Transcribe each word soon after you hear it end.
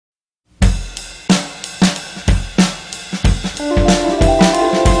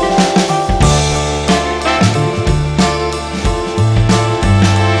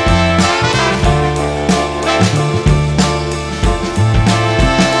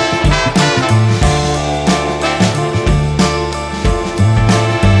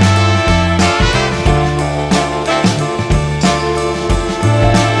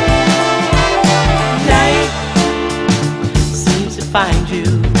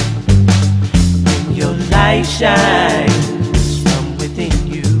light shines from within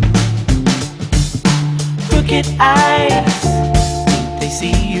you. Crooked eyes think they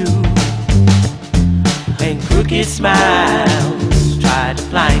see you, and crooked smiles try to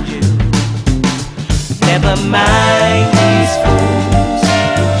blind you. Never mind these fools,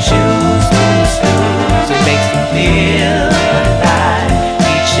 shoes, snooze, it makes them feel alive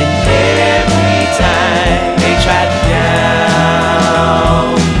each and every time they try to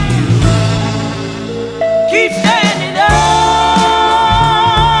down you. Keep standing up.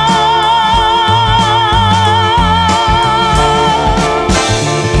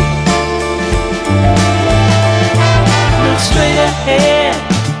 Look straight ahead,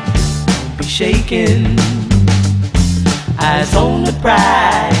 don't be shaken. Eyes on the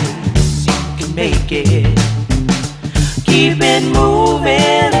prize, you can make it. Keep it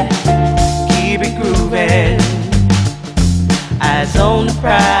moving, keep it grooving. Eyes on the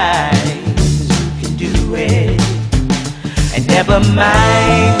prize, you can do it. And never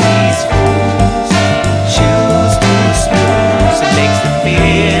mind these fools, choose to snooze. It makes them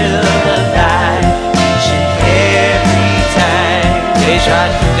feel alive each and every time they try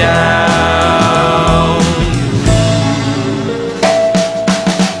to down.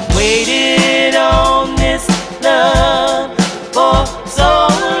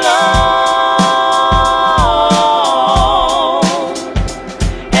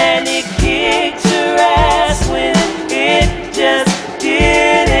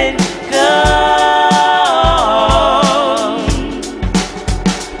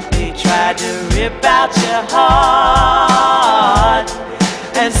 Heart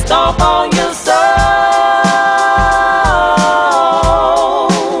and stomp on your